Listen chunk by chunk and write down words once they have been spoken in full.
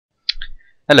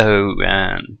Hello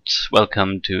and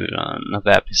welcome to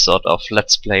another episode of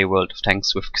Let's Play World of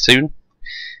Tanks with Ksoon.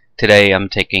 Today I'm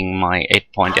taking my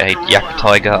 8.8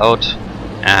 Jagttiger out,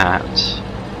 and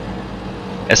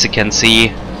as you can see,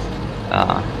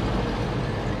 the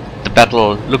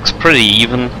battle looks pretty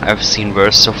even. I've seen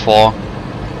worse so far.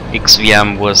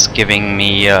 XVM was giving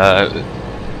me I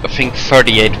think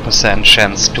 38%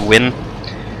 chance to win.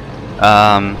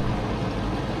 At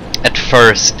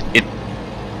first it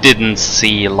didn't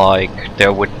see like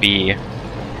there would be,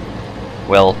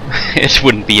 well, it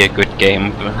wouldn't be a good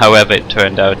game. However, it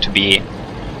turned out to be,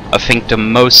 I think, the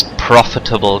most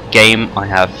profitable game I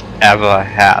have ever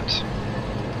had.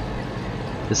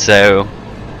 So,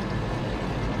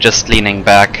 just leaning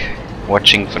back,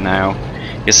 watching for now.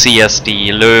 You see, as the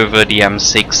Löwe, the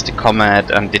M6, the Comet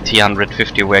and the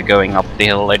T150 were going up the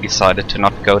hill, I decided to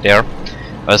not go there.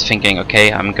 I was thinking,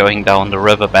 okay, I'm going down the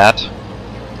riverbed,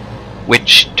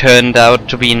 which turned out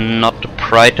to be not the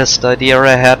brightest idea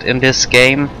I had in this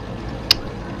game.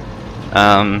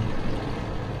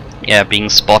 Yeah, being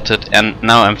spotted, and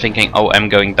now I'm thinking, oh, I'm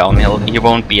going downhill, he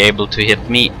won't be able to hit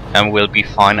me, and we'll be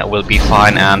fine, I will be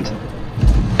fine, and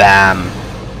bam!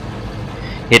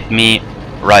 Hit me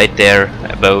right there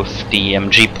above the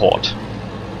MG port.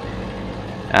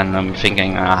 And I'm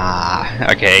thinking,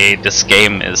 okay, this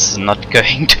game is not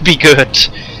going to be good.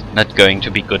 Not going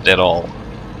to be good at all.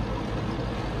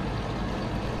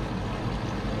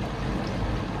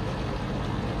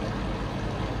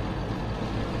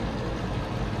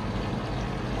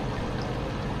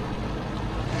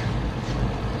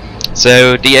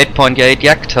 So, the 8.8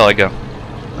 Jagttiger.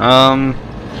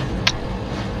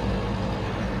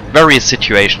 Very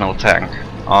situational tank.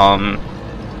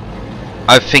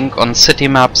 I think on city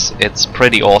maps it's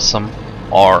pretty awesome,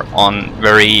 or on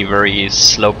very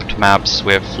sloped maps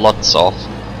with lots of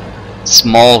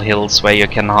small hills where you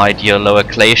can hide your lower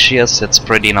glaciers, it's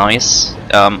pretty nice.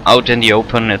 Out in the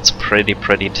open it's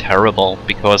pretty terrible,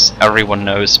 because everyone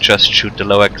knows just shoot the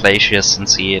lower glaciers and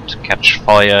see it catch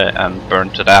fire and burn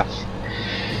to death.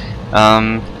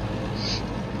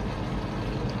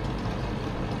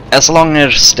 As long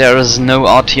as there is no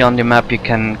RT on the map, you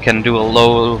can do a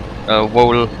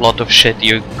whole lot of shit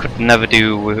you could never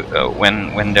do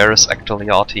when there is actually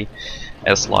RT,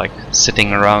 as like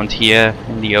sitting around here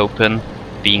in the open,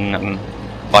 being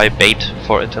by bait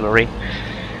for artillery.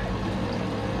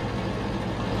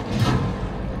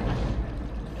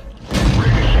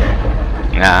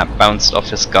 Nah, bounced off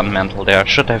his gun mantle there.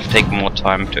 Should have taken more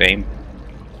time to aim.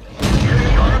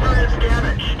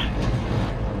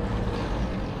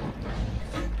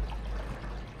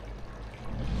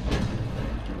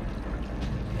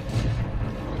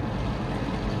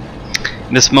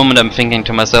 In this moment I'm thinking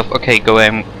to myself, okay,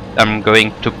 I'm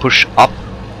going to push up,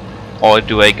 or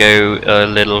do I go a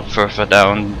little further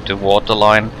down the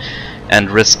waterline and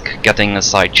risk getting a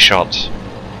side shot?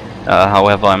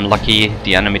 However, I'm lucky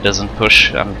the enemy doesn't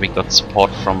push and we got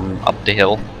support from up the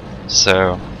hill.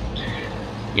 So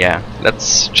yeah,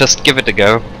 let's just give it a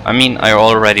go. I mean, I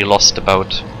already lost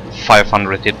about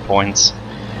 500 hit points.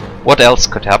 What else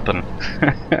could happen?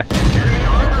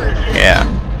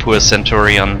 Yeah. Poor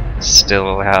Centurion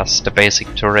still has the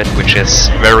basic turret, which is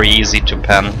very easy to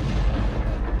pen.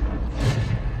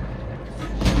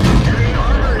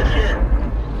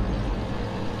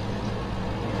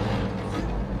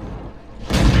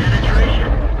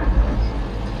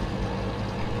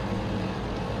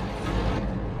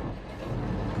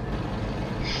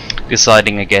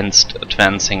 Deciding against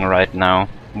advancing right now,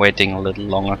 waiting a little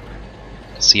longer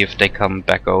to see if they come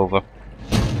back over.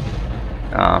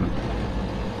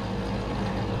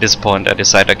 At this point I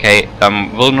decide, okay, I'm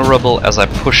vulnerable as I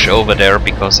push over there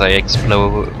because I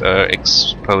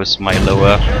expose my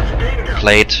lower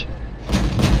plate.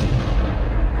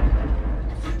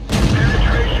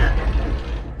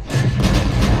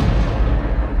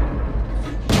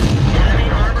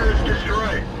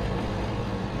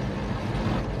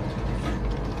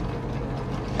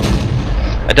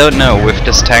 I don't know, with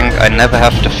this tank I never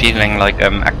have the feeling like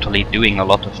I'm actually doing a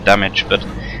lot of damage, but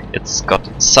it's got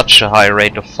such a high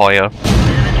rate of fire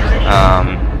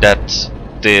that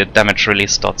the damage really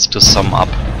starts to sum up.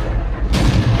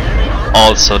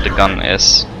 Also, the gun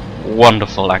is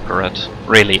wonderful accurate.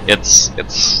 Really, it's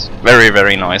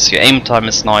very nice. Your aim time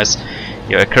is nice,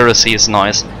 your accuracy is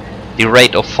nice, the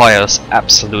rate of fire is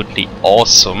absolutely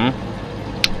awesome.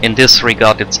 In this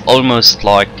regard, it's almost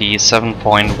like the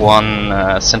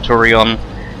 7.1 Centurion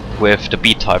with the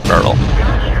B-type barrel.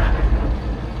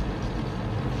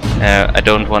 I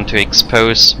don't want to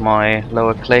expose my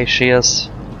lower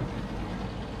glaciers.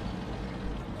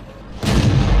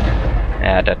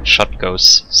 Yeah, that shot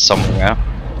goes somewhere.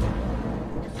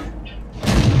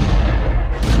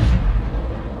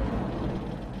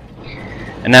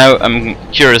 And now I'm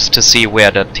curious to see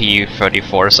where the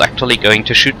T-34 is actually going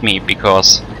to shoot me,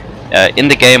 because in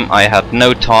the game I had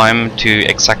no time to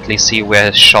exactly see where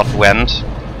his shot went.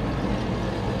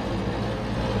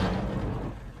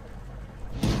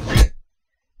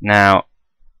 Now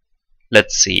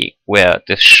let's see where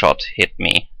this shot hit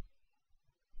me.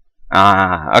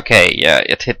 Ah, okay, yeah,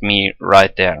 it hit me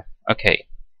right there. Okay.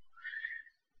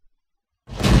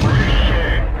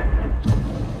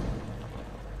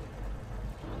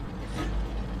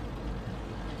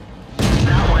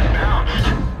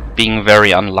 Being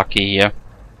very unlucky here.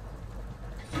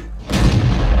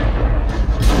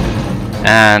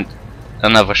 And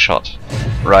another shot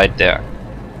right there.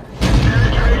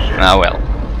 Ah well.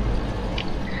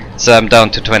 So I'm down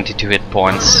to 22 hit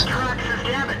points.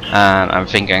 And I'm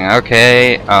thinking,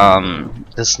 okay,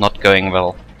 this is not going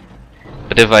well.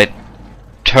 But if I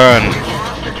turn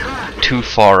too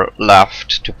far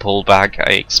left to pull back,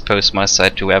 I expose my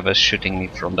sight to whoever's shooting me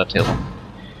from that hill.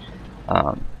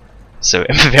 So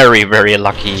I'm very, very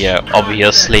lucky.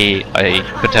 Obviously, I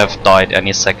could have died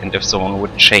any second if someone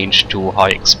would change to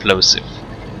high explosive.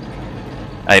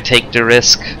 I take the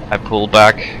risk, I pull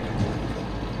back.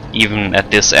 Even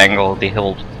at this angle, the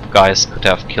hill guys could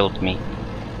have killed me.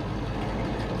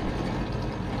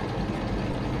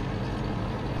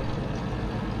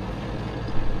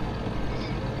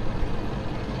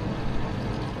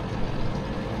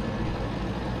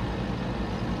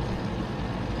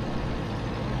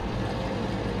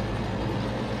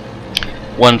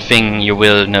 One thing you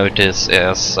will notice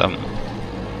is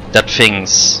that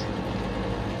thing's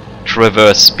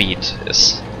traverse speed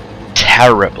is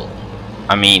terrible.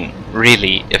 I mean,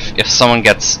 really, if someone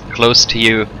gets close to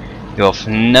you, you have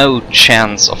no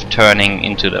chance of turning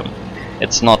into them.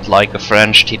 It's not like a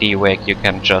French TD where you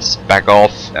can just back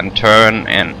off and turn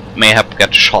and mayhap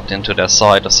get shot into their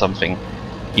side or something.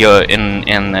 You're in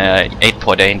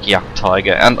 8.8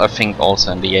 Jagttiger, and I think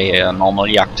also in the normal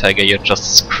Jagttiger, you're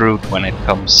just screwed when it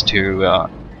comes to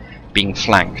being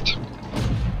flanked.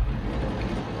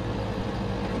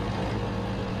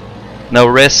 No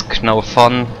risk, no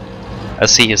fun. I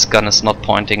see his gun is not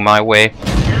pointing my way.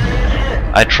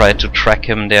 I try to track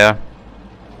him there,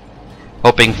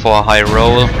 hoping for a high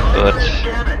roll, but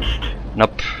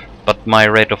nope. But my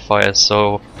rate of fire is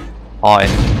so high,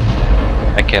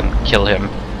 I can kill him.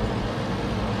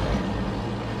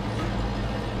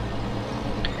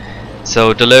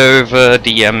 So the Löwe,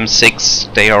 the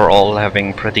M6, they are all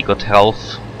having pretty good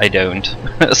health. I don't,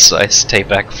 so I stay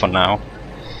back for now.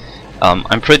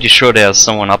 I'm pretty sure there's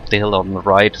someone up the hill on the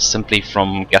right, simply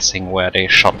from guessing where they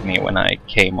shot me when I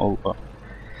came over.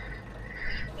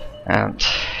 And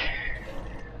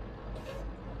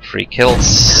 3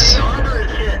 kills.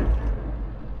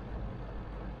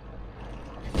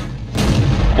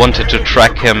 Wanted to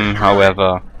track him,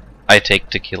 however, I take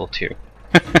the kill too.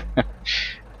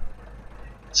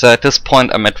 So at this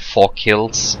point I'm at 4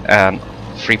 kills and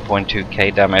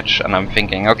 3.2k damage, and I'm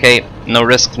thinking, okay, no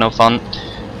risk, no fun,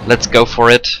 let's go for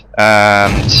it.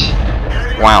 And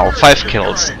wow, 5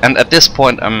 kills. And at this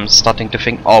point I'm starting to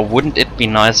think, oh, wouldn't it be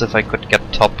nice if I could get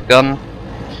Top Gun?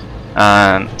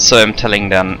 And so I'm telling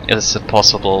them, is it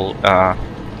possible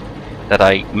that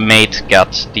I might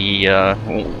get the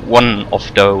one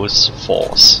of those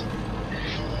 4s?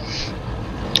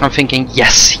 I'm thinking,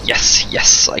 yes, yes,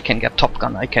 yes, I can get Top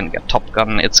Gun, I can get Top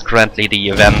Gun. It's currently the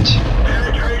event,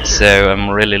 so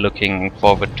I'm really looking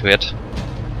forward to it.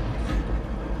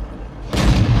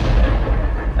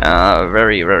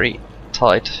 Very, very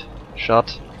tight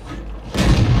shot.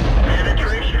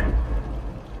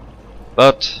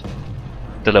 But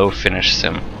the low finishes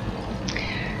him.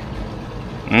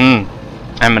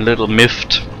 I'm a little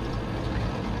miffed.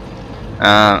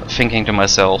 Thinking to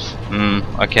myself,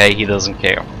 okay, he doesn't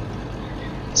care.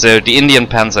 So the Indian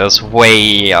Panzer is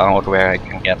way out where I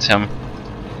can get him.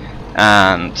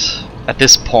 And at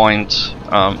this point,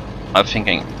 I'm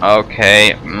thinking,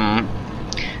 okay,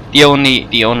 the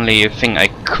only thing I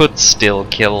could still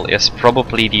kill is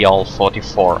probably the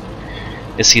Al-44.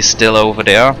 Is he still over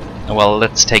there? Well,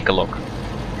 let's take a look.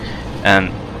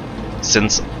 And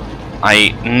since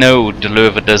I know the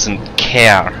Löwe doesn't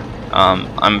care,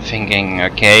 I'm thinking,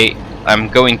 okay, I'm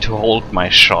going to hold my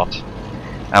shot.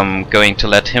 I'm going to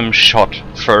let him shot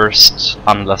first,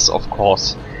 unless of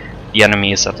course the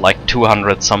enemy is at like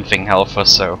 200 something health or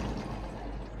so.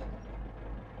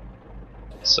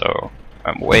 So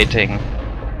I'm waiting,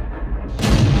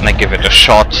 and I give it a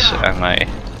shot, and I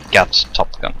get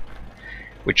Top Gun,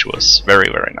 which was very,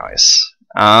 very nice.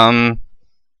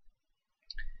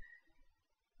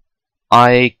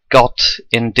 I got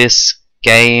in this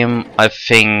game, I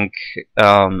think,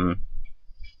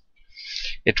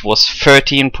 it was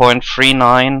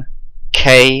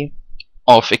 13.39k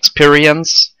of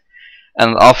experience,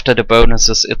 and after the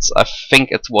bonuses I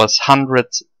think it was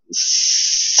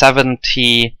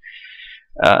 170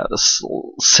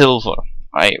 silver.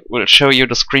 I will show you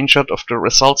the screenshot of the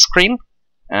results screen,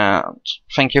 and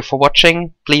thank you for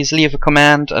watching. Please leave a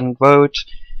comment and vote.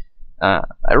 I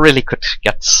really could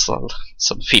get some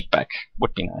feedback,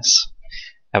 would be nice.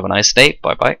 Have a nice day,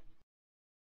 bye bye.